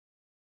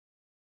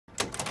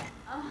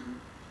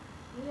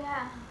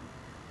Yeah.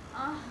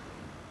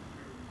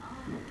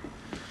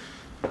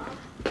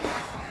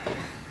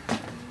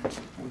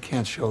 We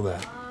can't show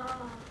that.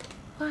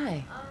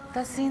 Why?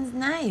 That scene's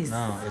nice.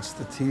 No, it's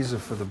the teaser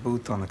for the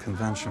booth on the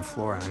convention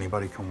floor, and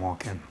anybody can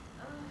walk in.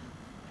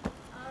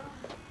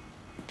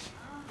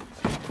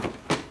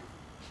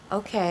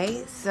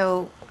 Okay,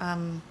 so,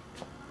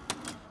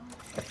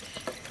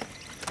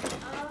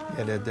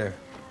 Yeah, they're there.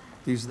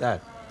 Use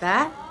that.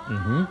 that?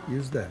 Mm-hmm.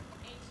 Use that.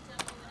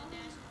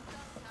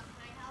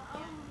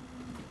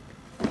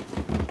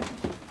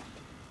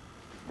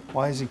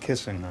 Why is he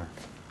kissing her?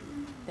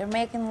 They're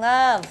making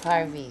love,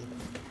 Harvey.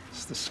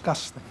 It's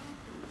disgusting.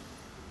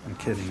 I'm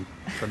kidding,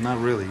 but not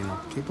really, you know.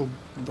 People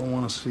don't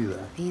want to see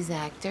that. These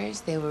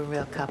actors, they were a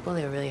real couple.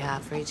 They were really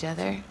hot for each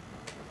other.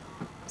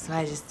 So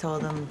I just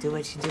told them, do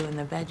what you do in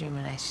the bedroom,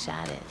 and I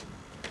shot it.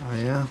 Oh,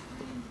 yeah?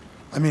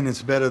 I mean,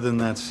 it's better than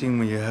that scene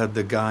where you had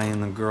the guy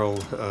and the girl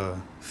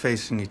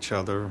facing each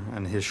other,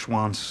 and his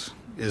schwanz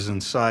is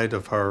inside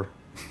of her,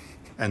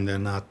 and they're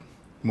not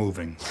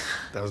moving.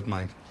 That was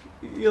my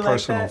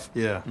personal... Like that?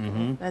 Yeah.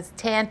 Mm-hmm. That's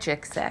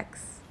tantric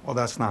sex. Well,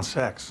 that's not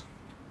sex,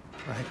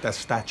 right? That's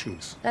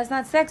statues. That's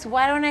not sex.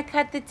 Why don't I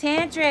cut the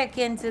tantric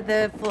into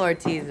the floor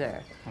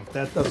teaser? If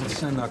that doesn't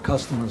send our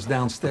customers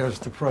downstairs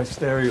to price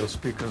stereo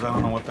speakers, I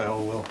don't know what the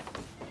hell will.